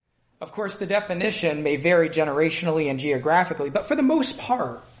Of course, the definition may vary generationally and geographically, but for the most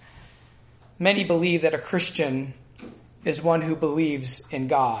part, many believe that a Christian is one who believes in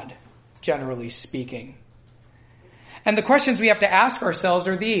God, generally speaking. And the questions we have to ask ourselves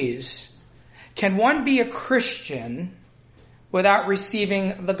are these. Can one be a Christian without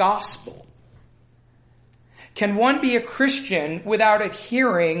receiving the gospel? Can one be a Christian without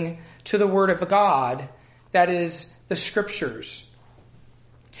adhering to the Word of God, that is, the Scriptures?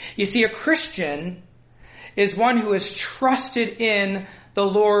 You see, a Christian is one who has trusted in the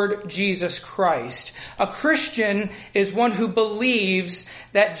Lord Jesus Christ. A Christian is one who believes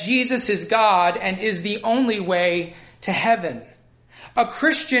that Jesus is God and is the only way to heaven. A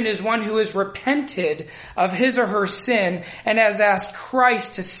Christian is one who has repented of his or her sin and has asked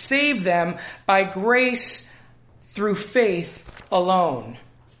Christ to save them by grace through faith alone.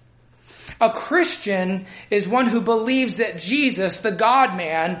 A Christian is one who believes that Jesus, the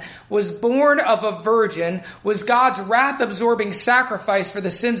God-man, was born of a virgin, was God's wrath-absorbing sacrifice for the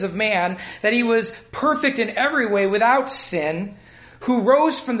sins of man, that he was perfect in every way without sin, who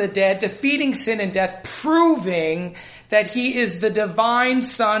rose from the dead, defeating sin and death, proving that he is the divine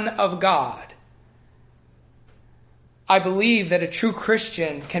Son of God. I believe that a true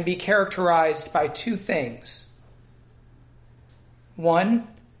Christian can be characterized by two things. One,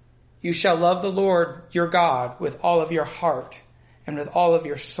 you shall love the Lord your God with all of your heart and with all of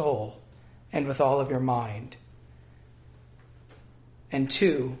your soul and with all of your mind. And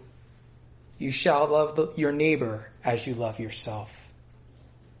two, you shall love your neighbor as you love yourself.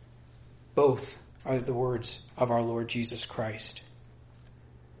 Both are the words of our Lord Jesus Christ.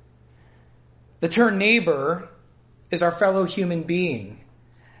 The term neighbor is our fellow human being,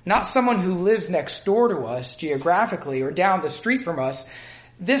 not someone who lives next door to us geographically or down the street from us.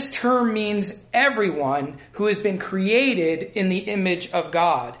 This term means everyone who has been created in the image of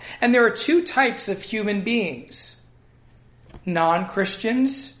God. And there are two types of human beings.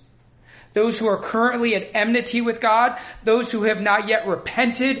 Non-Christians, those who are currently at enmity with God, those who have not yet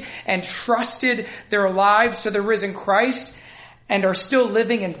repented and trusted their lives to the risen Christ and are still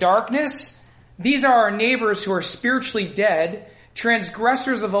living in darkness. These are our neighbors who are spiritually dead,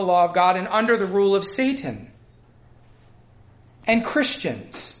 transgressors of the law of God and under the rule of Satan. And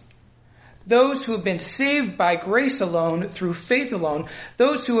Christians, those who have been saved by grace alone, through faith alone,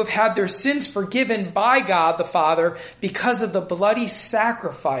 those who have had their sins forgiven by God the Father because of the bloody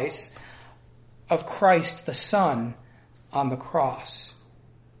sacrifice of Christ the Son on the cross.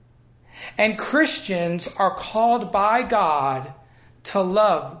 And Christians are called by God to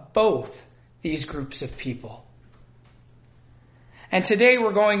love both these groups of people. And today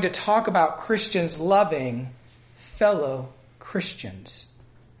we're going to talk about Christians loving fellow Christians.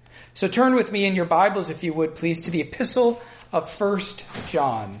 So turn with me in your Bibles, if you would please, to the epistle of 1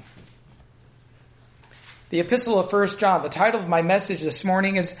 John. The epistle of 1 John. The title of my message this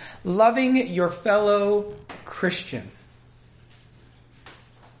morning is Loving Your Fellow Christian.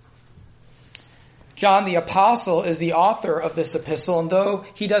 John the Apostle is the author of this epistle, and though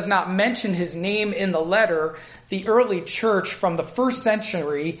he does not mention his name in the letter, the early church from the first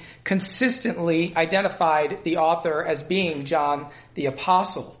century consistently identified the author as being John the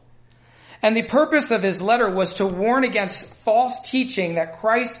Apostle. And the purpose of his letter was to warn against false teaching that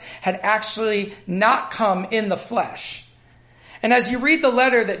Christ had actually not come in the flesh. And as you read the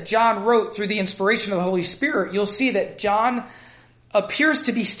letter that John wrote through the inspiration of the Holy Spirit, you'll see that John appears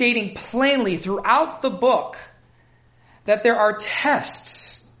to be stating plainly throughout the book that there are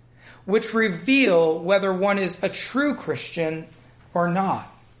tests which reveal whether one is a true Christian or not.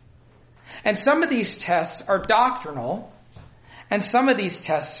 And some of these tests are doctrinal, and some of these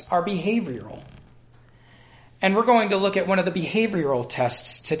tests are behavioral. And we're going to look at one of the behavioral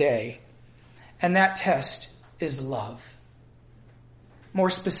tests today, and that test is love. More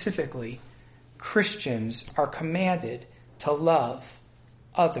specifically, Christians are commanded to love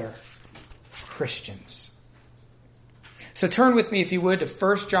other Christians. So turn with me, if you would, to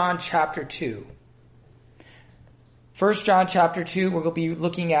 1 John chapter 2. 1 John chapter 2, we're going to be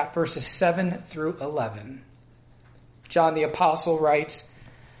looking at verses 7 through 11. John the Apostle writes,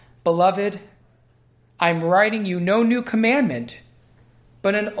 Beloved, I'm writing you no new commandment,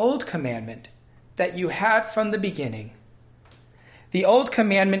 but an old commandment that you had from the beginning. The old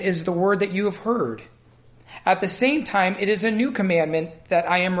commandment is the word that you have heard. At the same time, it is a new commandment that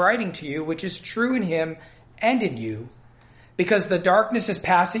I am writing to you, which is true in him and in you, because the darkness is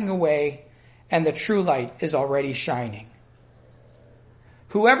passing away and the true light is already shining.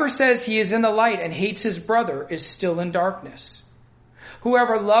 Whoever says he is in the light and hates his brother is still in darkness.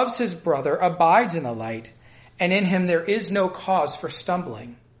 Whoever loves his brother abides in the light, and in him there is no cause for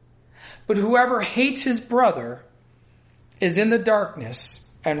stumbling. But whoever hates his brother is in the darkness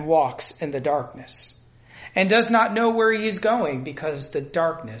and walks in the darkness, and does not know where he is going, because the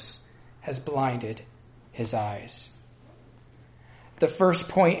darkness has blinded his eyes. The first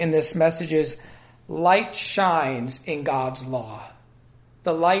point in this message is light shines in God's law.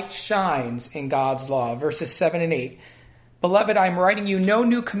 The light shines in God's law. Verses 7 and 8. Beloved, I am writing you no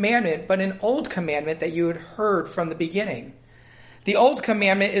new commandment, but an old commandment that you had heard from the beginning. The old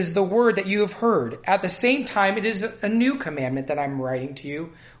commandment is the word that you have heard. At the same time, it is a new commandment that I'm writing to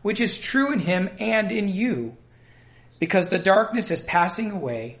you, which is true in him and in you, because the darkness is passing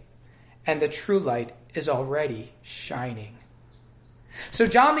away and the true light is already shining. So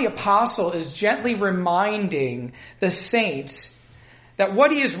John the Apostle is gently reminding the saints that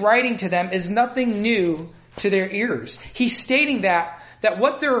what he is writing to them is nothing new to their ears. He's stating that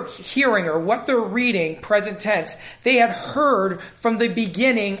what they're hearing or what they're reading, present tense, they had heard from the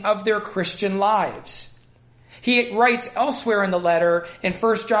beginning of their Christian lives. He writes elsewhere in the letter in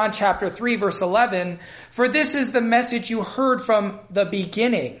 1 John chapter 3 verse 11, "For this is the message you heard from the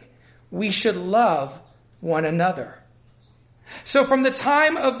beginning. We should love one another." So from the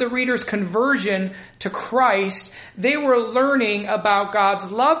time of the reader's conversion to Christ, they were learning about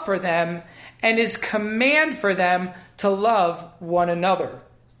God's love for them and his command for them to love one another.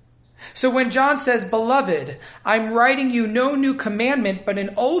 So when John says, "Beloved, I'm writing you no new commandment, but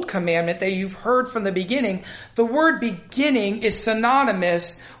an old commandment that you've heard from the beginning," the word beginning is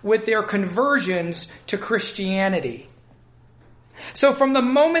synonymous with their conversions to Christianity. So from the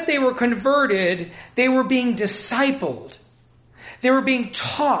moment they were converted, they were being discipled. They were being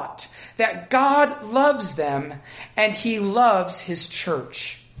taught that God loves them and he loves his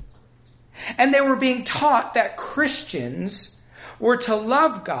church. And they were being taught that Christians were to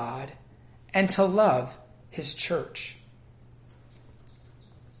love God and to love his church.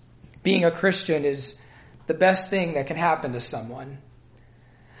 Being a Christian is the best thing that can happen to someone.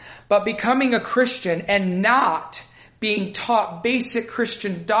 But becoming a Christian and not being taught basic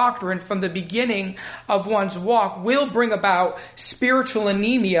Christian doctrine from the beginning of one's walk will bring about spiritual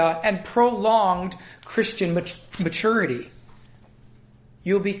anemia and prolonged Christian maturity.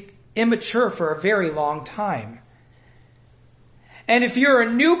 You'll be immature for a very long time. And if you're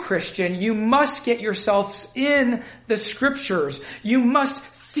a new Christian, you must get yourselves in the scriptures. You must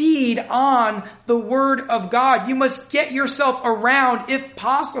feed on the word of God. You must get yourself around, if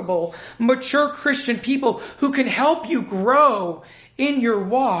possible, mature Christian people who can help you grow in your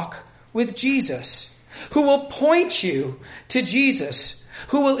walk with Jesus, who will point you to Jesus,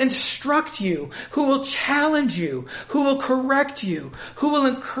 who will instruct you, who will challenge you, who will correct you, who will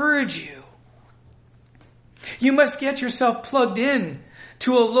encourage you. You must get yourself plugged in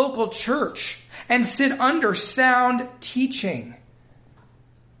to a local church and sit under sound teaching.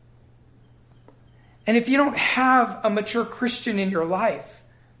 And if you don't have a mature Christian in your life,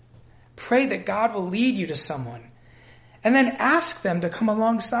 pray that God will lead you to someone, and then ask them to come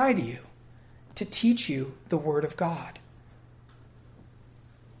alongside you to teach you the Word of God.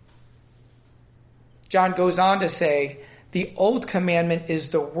 John goes on to say, the old commandment is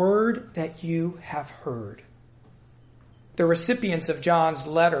the word that you have heard. The recipients of John's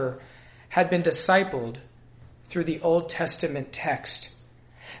letter had been discipled through the Old Testament text.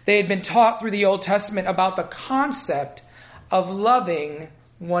 They had been taught through the Old Testament about the concept of loving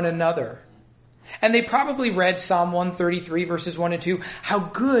one another. And they probably read Psalm 133 verses 1 and 2, how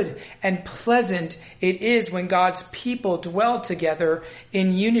good and pleasant it is when God's people dwell together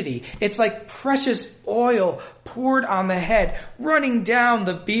in unity. It's like precious oil poured on the head, running down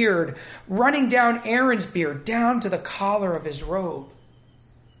the beard, running down Aaron's beard, down to the collar of his robe.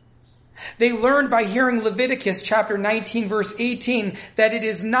 They learned by hearing Leviticus chapter 19 verse 18 that it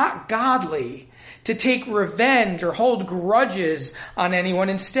is not godly to take revenge or hold grudges on anyone.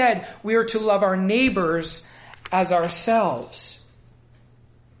 Instead, we are to love our neighbors as ourselves.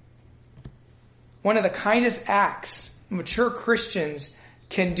 One of the kindest acts mature Christians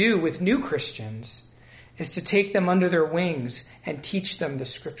can do with new Christians is to take them under their wings and teach them the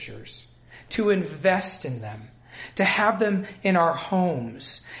scriptures, to invest in them, to have them in our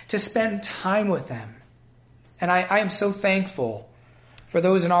homes, to spend time with them. And I am so thankful for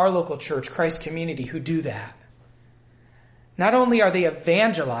those in our local church, Christ Community, who do that. Not only are they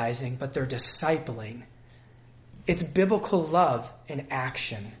evangelizing, but they're discipling. It's biblical love in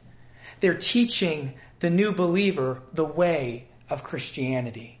action. They're teaching the new believer the way of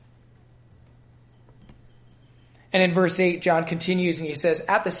Christianity. And in verse 8, John continues and he says,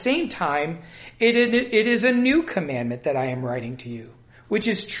 at the same time, it is a new commandment that I am writing to you, which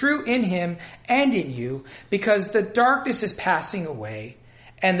is true in him and in you, because the darkness is passing away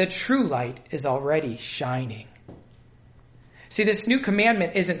and the true light is already shining. See, this new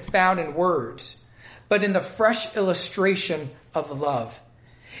commandment isn't found in words, but in the fresh illustration of love.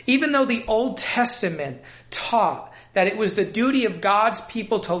 Even though the Old Testament taught that it was the duty of God's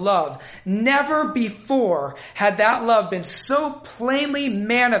people to love, never before had that love been so plainly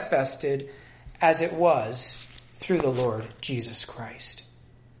manifested as it was through the Lord Jesus Christ.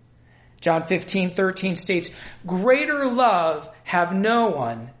 John 15:13 states, "Greater love have no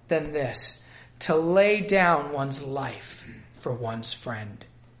one than this, to lay down one's life for one's friend."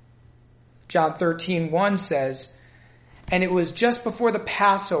 John 13:1 says, "And it was just before the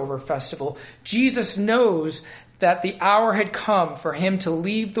Passover festival. Jesus knows that the hour had come for him to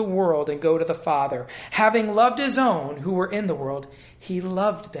leave the world and go to the Father. Having loved his own who were in the world, he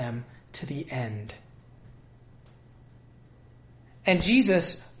loved them to the end." And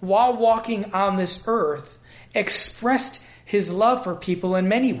Jesus, while walking on this earth, expressed his love for people in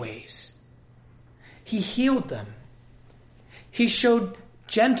many ways. He healed them. He showed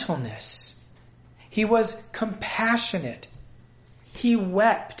gentleness. He was compassionate. He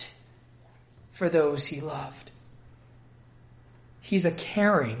wept for those he loved. He's a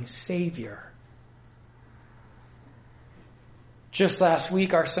caring Savior. Just last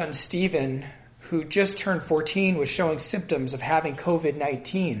week, our son Stephen, who just turned 14, was showing symptoms of having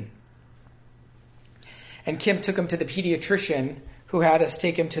COVID-19. And Kim took him to the pediatrician, who had us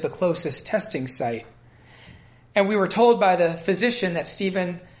take him to the closest testing site. And we were told by the physician that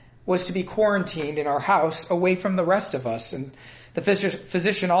Stephen was to be quarantined in our house away from the rest of us. And the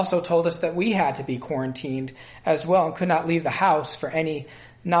physician also told us that we had to be quarantined as well and could not leave the house for any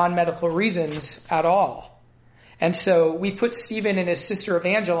non-medical reasons at all. And so we put Stephen in his sister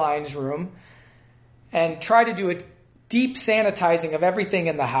Evangeline's room and tried to do a deep sanitizing of everything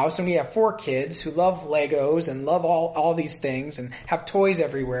in the house. And we have 4 kids who love Legos and love all these things and have toys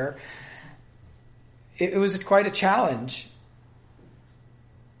everywhere. It was quite a challenge.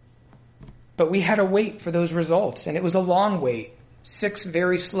 But we had to wait for those results, and it was a long wait. 6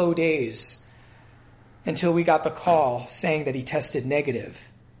 very slow days until we got the call saying that he tested negative.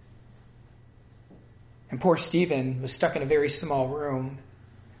 And poor Stephen was stuck in a very small room,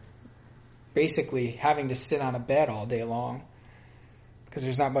 basically having to sit on a bed all day long because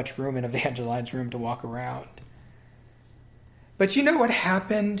there's not much room in Evangeline's room to walk around. But you know what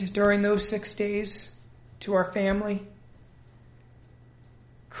happened during those 6 days to our family?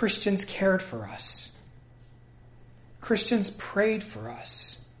 Christians cared for us. Christians prayed for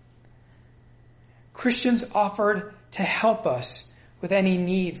us. Christians offered to help us with any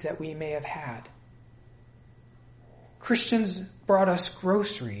needs that we may have had. Christians brought us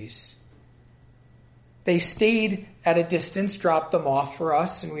groceries. They stayed at a distance, dropped them off for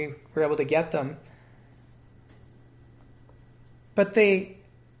us, and we were able to get them. But they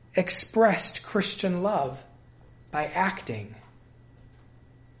expressed Christian love by acting.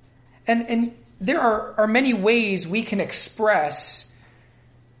 And there are many ways we can express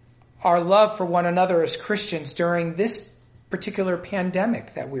our love for one another as Christians during this particular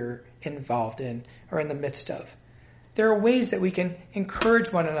pandemic that we're involved in or in the midst of. There are ways that we can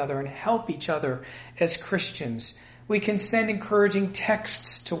encourage one another and help each other as Christians. We can send encouraging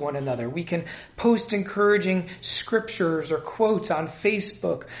texts to one another. We can post encouraging scriptures or quotes on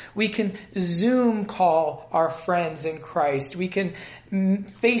Facebook. We can Zoom call our friends in Christ. We can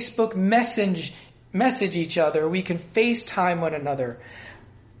Facebook message each other. We can FaceTime one another.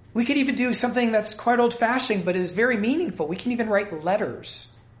 We could even do something that's quite old-fashioned but is very meaningful. We can even write letters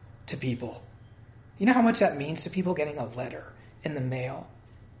to people. You know how much that means to people, getting a letter in the mail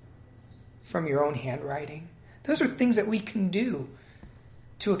from your own handwriting? Those are things that we can do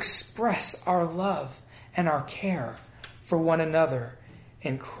to express our love and our care for one another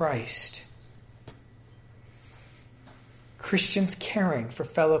in Christ. Christians caring for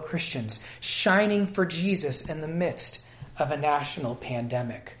fellow Christians, shining for Jesus in the midst of a national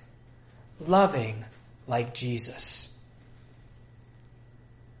pandemic, loving like Jesus.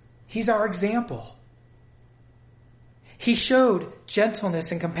 He's our example. He showed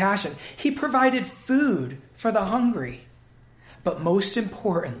gentleness and compassion. He provided food for the hungry. But most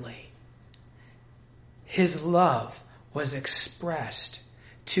importantly, his love was expressed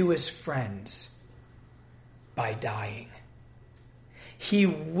to his friends by dying. He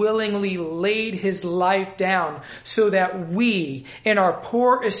willingly laid his life down so that we, in our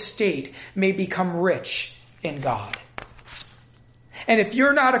poor estate, may become rich in God. And if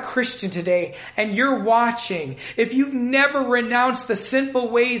you're not a Christian today and you're watching, if you've never renounced the sinful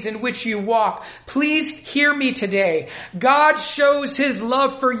ways in which you walk, please hear me today. God shows his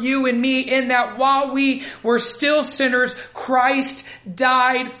love for you and me in that while we were still sinners, Christ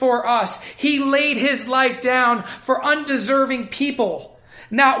died for us. He laid his life down for undeserving people.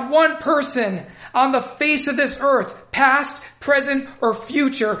 Not one person on the face of this earth, past, present, or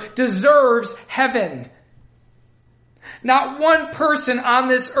future, deserves heaven. Not one person on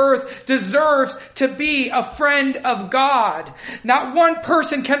this earth deserves to be a friend of God. Not one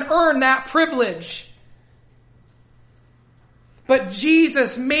person can earn that privilege. But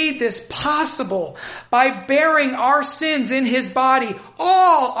Jesus made this possible by bearing our sins in his body,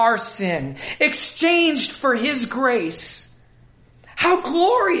 all our sin, exchanged for his grace. How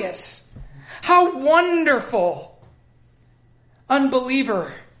glorious! How wonderful!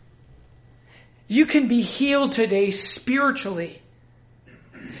 Unbeliever, you can be healed today spiritually.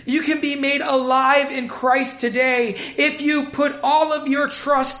 You can be made alive in Christ today if you put all of your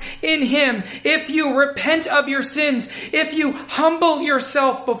trust in him, if you repent of your sins, if you humble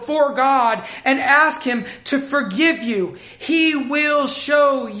yourself before God and ask him to forgive you. He will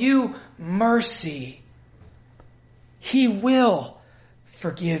show you mercy. He will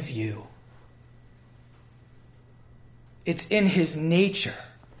forgive you. It's in his nature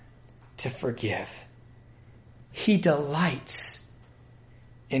to forgive. He delights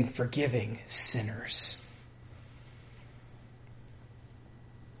in forgiving sinners.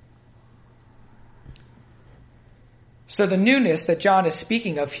 So the newness that John is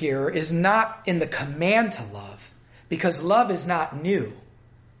speaking of here is not in the command to love, because love is not new.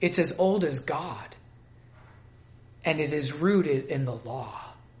 It's as old as God, and it is rooted in the law.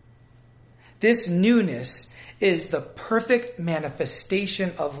 This newness is the perfect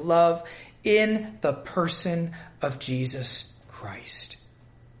manifestation of love in the person of Jesus Christ.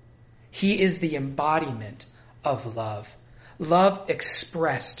 He is the embodiment of love. Love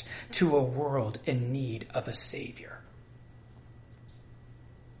expressed to a world in need of a Savior.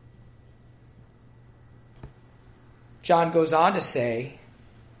 John goes on to say,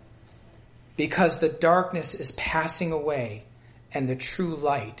 because the darkness is passing away and the true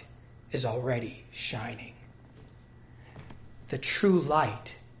light is already shining. The true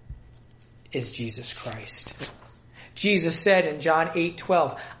light is Jesus Christ. Jesus said in John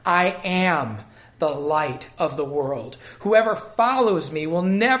 8:12, I am the light of the world. Whoever follows me will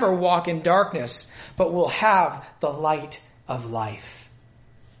never walk in darkness, but will have the light of life.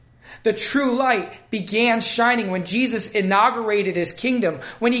 The true light began shining when Jesus inaugurated his kingdom,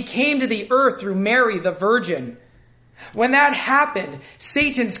 when he came to the earth through Mary the Virgin. When that happened,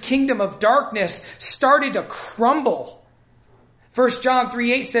 Satan's kingdom of darkness started to crumble. 1 John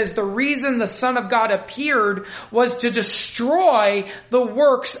 3:8 says, the reason the Son of God appeared was to destroy the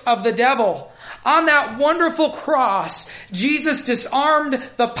works of the devil. On that wonderful cross, Jesus disarmed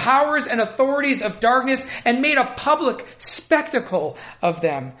the powers and authorities of darkness and made a public spectacle of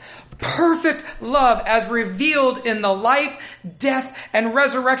them. Perfect love, as revealed in the life, death, and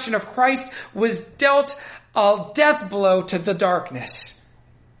resurrection of Christ, was dealt a death blow to the darkness.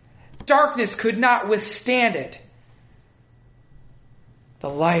 Darkness could not withstand it. The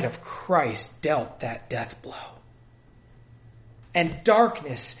light of Christ dealt that death blow. And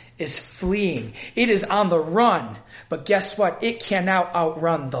darkness is fleeing. It is on the run. But guess what? It can now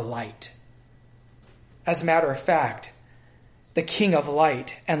outrun the light. As a matter of fact, the King of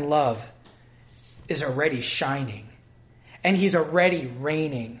light and love is already shining. And he's already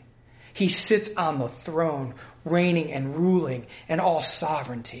reigning. He sits on the throne, reigning and ruling in all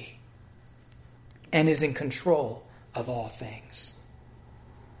sovereignty. And is in control of all things.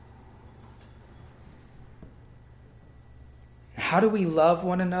 How do we love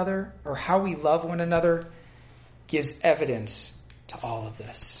one another, or how we love one another, gives evidence to all of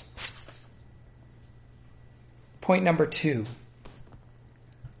this. Point number 2.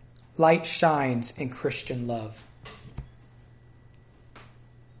 Light shines in Christian love.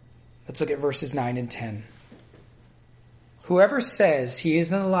 Let's look at verses 9 and 10. Whoever says he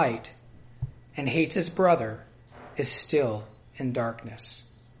is in the light and hates his brother is still in darkness.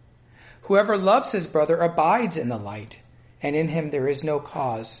 Whoever loves his brother abides in the light, and in him there is no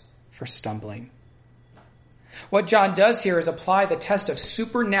cause for stumbling. What John does here is apply the test of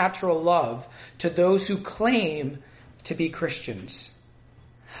supernatural love to those who claim to be Christians.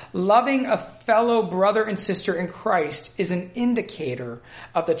 Loving a fellow brother and sister in Christ is an indicator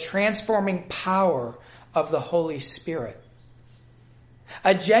of the transforming power of the Holy Spirit.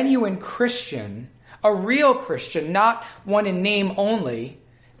 A genuine Christian, a real Christian, not one in name only,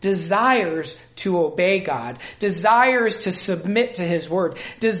 desires to obey God, desires to submit to his word,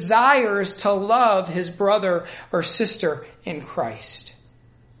 desires to love his brother or sister in Christ.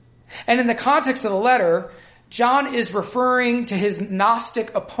 And in the context of the letter, John is referring to his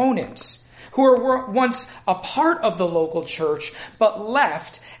Gnostic opponents who were once a part of the local church but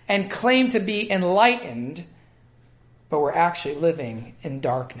left and claimed to be enlightened but were actually living in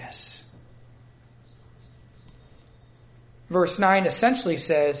darkness. Verse 9 essentially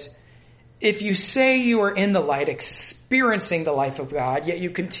says, if you say you are in the light, experiencing the life of God, yet you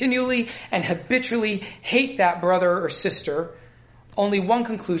continually and habitually hate that brother or sister, only one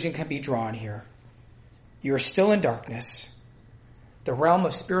conclusion can be drawn here. You are still in darkness, the realm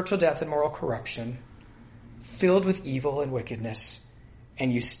of spiritual death and moral corruption, filled with evil and wickedness,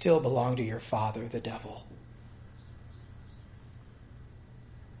 and you still belong to your father, the devil.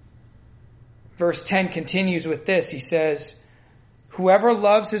 Verse 10 continues with this. He says, whoever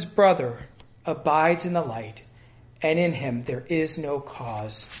loves his brother abides in the light, and in him there is no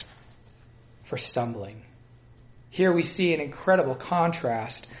cause for stumbling. Here we see an incredible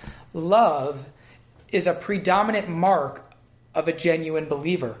contrast. Love is a predominant mark of a genuine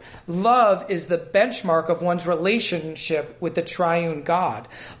believer. Love is the benchmark of one's relationship with the triune God.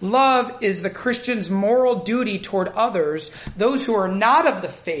 Love is the Christian's moral duty toward others, those who are not of the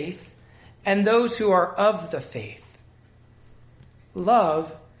faith and those who are of the faith.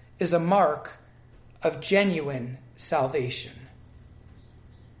 Love is a mark of genuine salvation.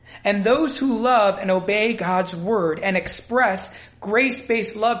 And those who love and obey God's word and express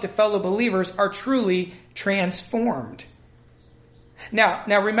grace-based love to fellow believers are truly transformed. Now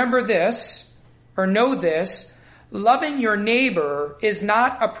remember this, or know this, loving your neighbor is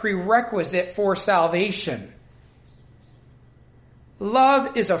not a prerequisite for salvation.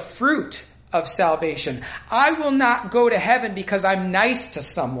 Love is a fruit of salvation. I will not go to heaven because I'm nice to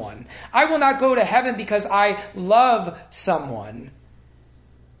someone. I will not go to heaven because I love someone.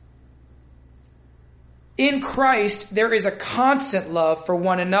 In Christ, there is a constant love for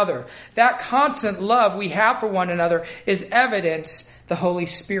one another. That constant love we have for one another is evidence the Holy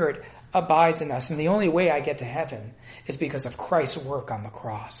Spirit abides in us. And the only way I get to heaven is because of Christ's work on the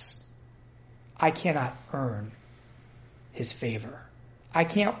cross. I cannot earn his favor. I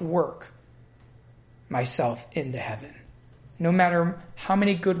can't work myself into heaven. No matter how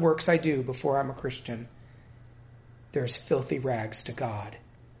many good works I do before I'm a Christian, there's filthy rags to God.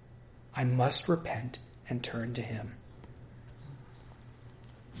 I must repent and turn to him.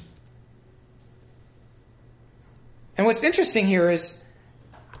 And what's interesting here is,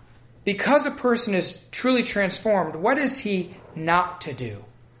 because a person is truly transformed, what is he not to do?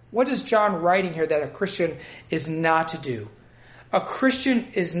 What is John writing here that a Christian is not to do? A Christian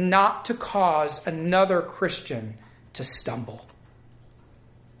is not to cause another Christian to stumble.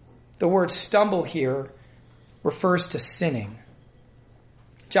 The word stumble here refers to sinning.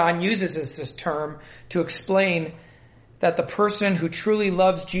 John uses this term to explain that the person who truly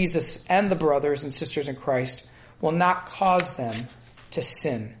loves Jesus and the brothers and sisters in Christ will not cause them to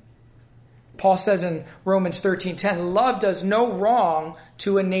sin. Paul says in Romans 13:10, love does no wrong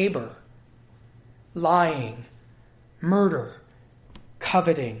to a neighbor. Lying, murder,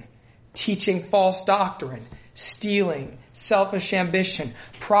 coveting, teaching false doctrine, stealing, selfish ambition,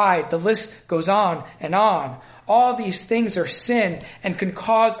 pride, the list goes on and on. All these things are sin and can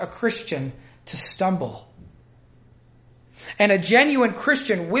cause a Christian to stumble. And a genuine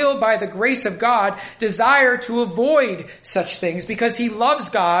Christian will, by the grace of God, desire to avoid such things because he loves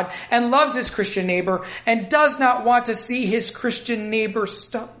God and loves his Christian neighbor and does not want to see his Christian neighbor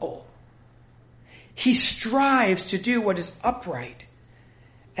stumble. He strives to do what is upright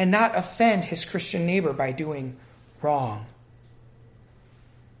and not offend his Christian neighbor by doing wrong.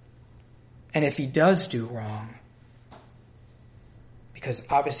 And if he does do wrong, because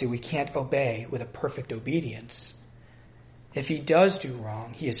obviously we can't obey with a perfect obedience, if he does do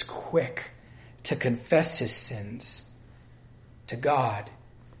wrong, he is quick to confess his sins to God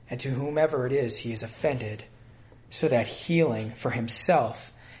and to whomever it is he is offended, so that healing for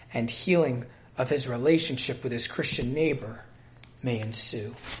himself and healing of his relationship with his Christian neighbor may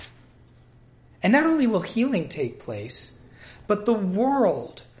ensue. And not only will healing take place, but the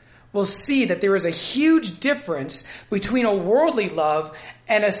world will see that there is a huge difference between a worldly love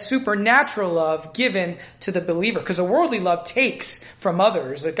and a supernatural love given to the believer. Because a worldly love takes from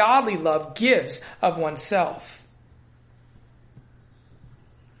others. A godly love gives of oneself.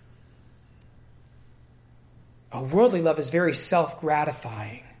 A worldly love is very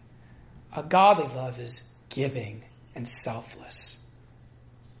self-gratifying. A godly love is giving and selfless.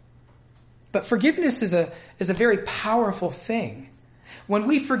 But forgiveness is a very powerful thing. When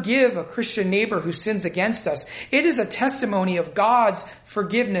we forgive a Christian neighbor who sins against us, it is a testimony of God's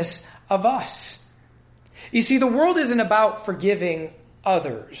forgiveness of us. You see, the world isn't about forgiving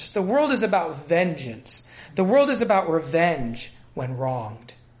others. The world is about vengeance. The world is about revenge when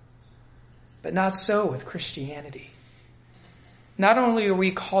wronged. But not so with Christianity. Not only are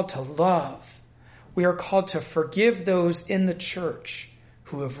we called to love, we are called to forgive those in the church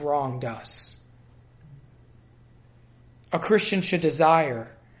who have wronged us. A Christian should desire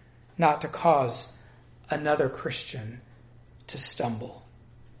not to cause another Christian to stumble.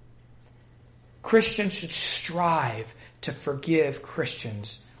 Christians should strive to forgive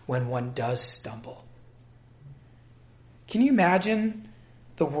Christians when one does stumble. Can you imagine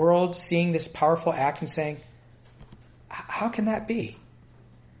the world seeing this powerful act and saying, how can that be?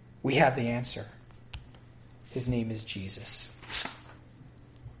 We have the answer. His name is Jesus.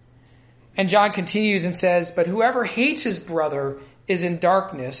 And John continues and says, but whoever hates his brother is in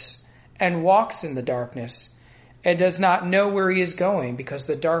darkness and walks in the darkness and does not know where he is going because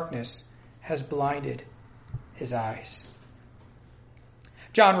the darkness has blinded his eyes.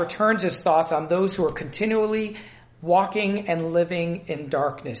 John returns his thoughts on those who are continually walking and living in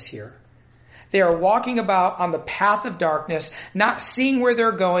darkness here. They are walking about on the path of darkness, not seeing where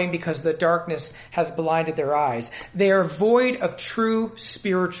they're going because the darkness has blinded their eyes. They are void of true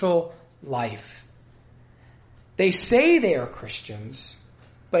spiritual life. They say they are Christians,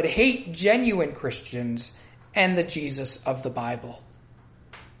 but hate genuine Christians and the Jesus of the Bible.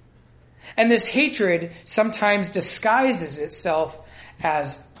 And this hatred sometimes disguises itself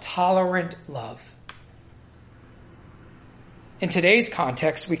as tolerant love. In today's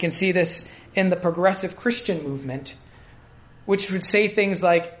context, we can see this in the progressive Christian movement, which would say things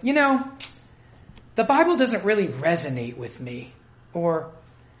like, the Bible doesn't really resonate with me, or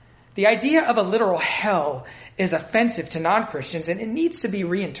the idea of a literal hell is offensive to non-Christians and it needs to be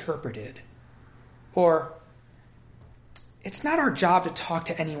reinterpreted, or it's not our job to talk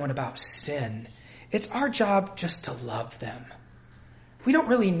to anyone about sin. It's our job just to love them. We don't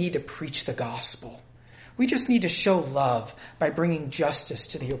really need to preach the gospel. We just need to show love by bringing justice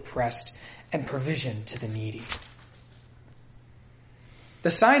to the oppressed and provision to the needy.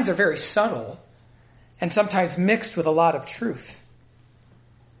 The signs are very subtle and sometimes mixed with a lot of truth.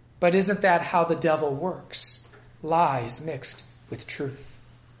 But isn't that how the devil works? Lies mixed with truth.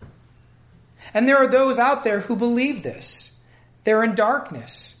 And there are those out there who believe this. They're in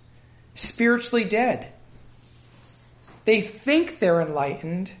darkness, spiritually dead. They think they're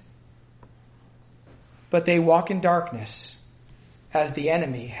enlightened, but they walk in darkness as the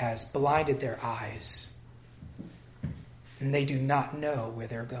enemy has blinded their eyes. And they do not know where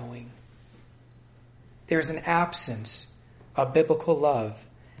they're going. There's an absence of biblical love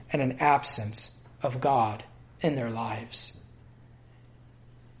and an absence of God in their lives.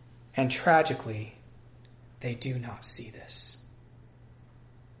 And tragically, they do not see this.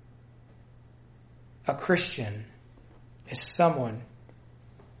 A Christian is someone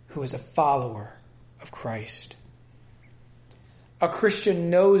who is a follower of Christ. A Christian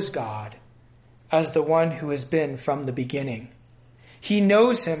knows God as the one who has been from the beginning. He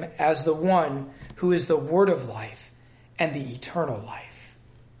knows him as the one who is the word of life and the eternal life.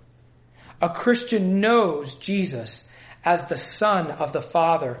 A Christian knows Jesus as the Son of the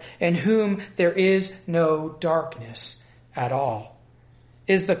Father, in whom there is no darkness at all,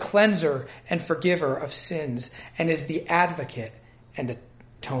 is the cleanser and forgiver of sins, and is the advocate and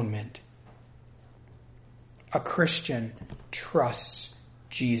atonement. A Christian trusts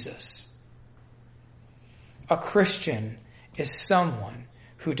Jesus. A Christian is someone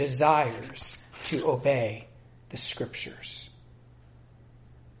who desires to obey the Scriptures.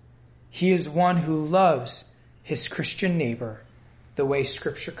 He is one who loves his Christian neighbor the way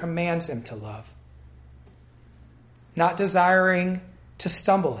Scripture commands him to love, not desiring to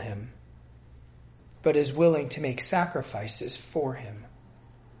stumble him, but is willing to make sacrifices for him,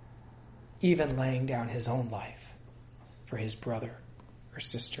 even laying down his own life for his brother or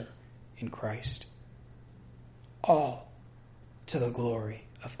sister in Christ. All to the glory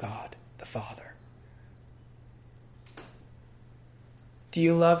of God the Father. Do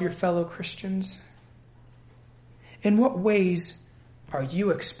you love your fellow Christians? In what ways are you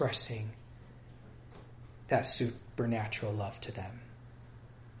expressing that supernatural love to them?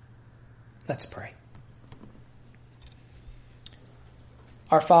 Let's pray.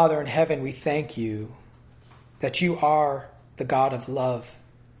 Our Father in heaven, we thank you that you are the God of love,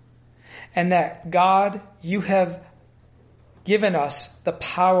 and that, God, you have given us the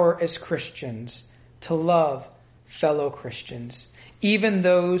power as Christians to love fellow Christians, even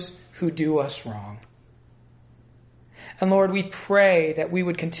those who do us wrong. And Lord, we pray that we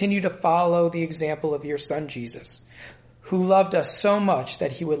would continue to follow the example of your Son, Jesus, who loved us so much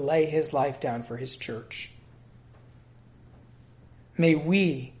that he would lay his life down for his church. May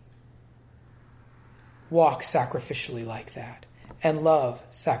we walk sacrificially like that and love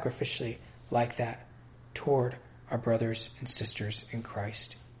sacrificially like that toward our brothers and sisters in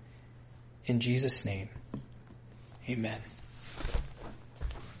Christ. In Jesus' name, amen.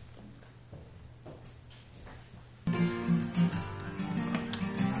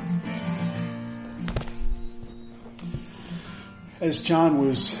 As John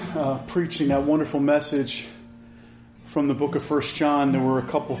was preaching that wonderful message from the book of 1 John, there were a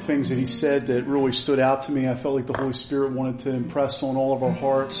couple of things that he said that really stood out to me. I felt like the Holy Spirit wanted to impress on all of our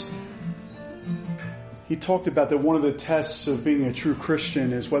hearts. He talked about that one of the tests of being a true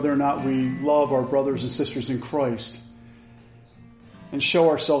Christian is whether or not we love our brothers and sisters in Christ and show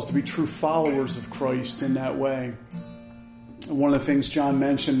ourselves to be true followers of Christ in that way. And one of the things John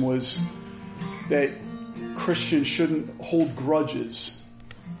mentioned was that Christians shouldn't hold grudges.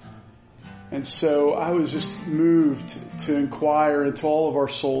 And so I was just moved to inquire into all of our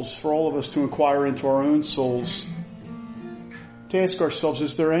souls, for all of us to inquire into our own souls, to ask ourselves,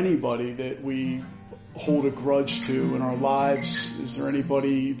 is there anybody that we hold a grudge to in our lives? Is there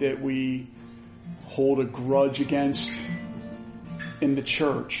anybody that we hold a grudge against in the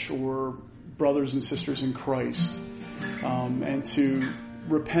church or brothers and sisters in Christ? And to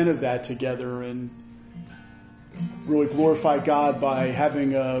repent of that together and really glorify God by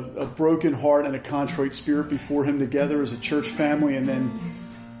having a broken heart and a contrite spirit before him together as a church family,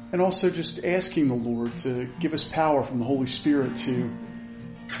 and also just asking the Lord to give us power from the Holy Spirit to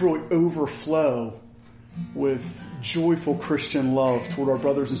really overflow with joyful Christian love toward our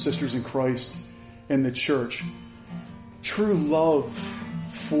brothers and sisters in Christ in the church. True love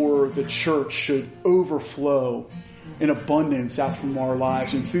for the church should overflow in abundance out from our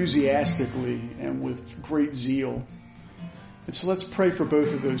lives, enthusiastically and with great zeal. And so let's pray for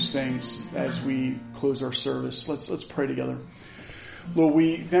both of those things as we close our service. Let's pray together. Lord,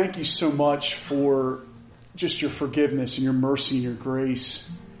 we thank you so much for just your forgiveness and your mercy and your grace.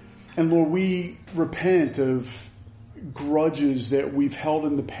 And Lord, we repent of grudges that we've held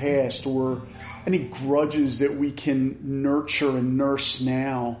in the past or any grudges that we can nurture and nurse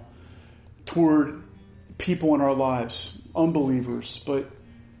now toward people in our lives, unbelievers, but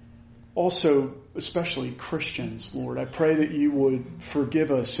also especially Christians, Lord. I pray that you would forgive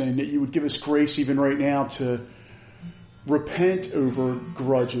us and that you would give us grace even right now to repent over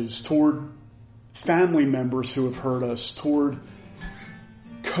grudges toward family members who have hurt us, toward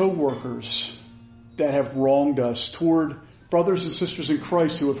co-workers that have wronged us, toward brothers and sisters in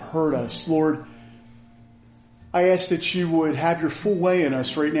Christ who have hurt us. Lord, I ask that you would have your full way in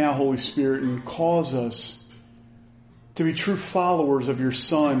us right now, Holy Spirit, and cause us to be true followers of your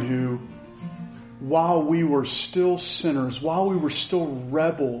Son who, while we were still sinners, while we were still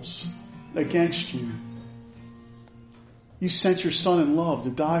rebels against you, you sent your Son in love to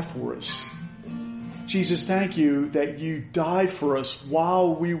die for us. Jesus, thank you that you died for us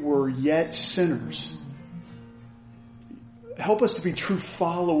while we were yet sinners. Help us to be true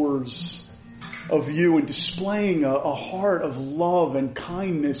followers of you and displaying a heart of love and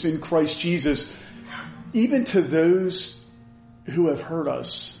kindness in Christ Jesus, even to those who have hurt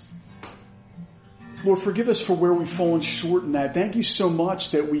us. Lord, forgive us for where we've fallen short in that. Thank you so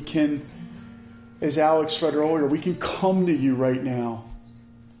much that we can, as Alex read earlier, we can come to you right now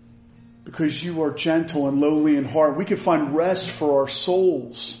because you are gentle and lowly in heart. We can find rest for our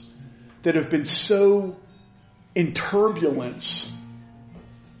souls that have been so in turbulence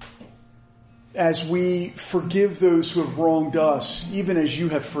as we forgive those who have wronged us, even as you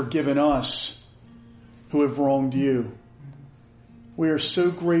have forgiven us who have wronged you. We are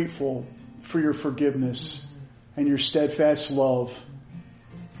so grateful for your forgiveness and your steadfast love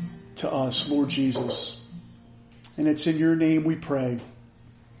to us, Lord Jesus. And it's in your name we pray.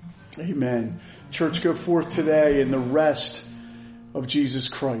 Amen. Church, go forth today in the rest of Jesus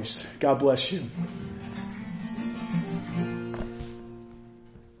Christ. God bless you.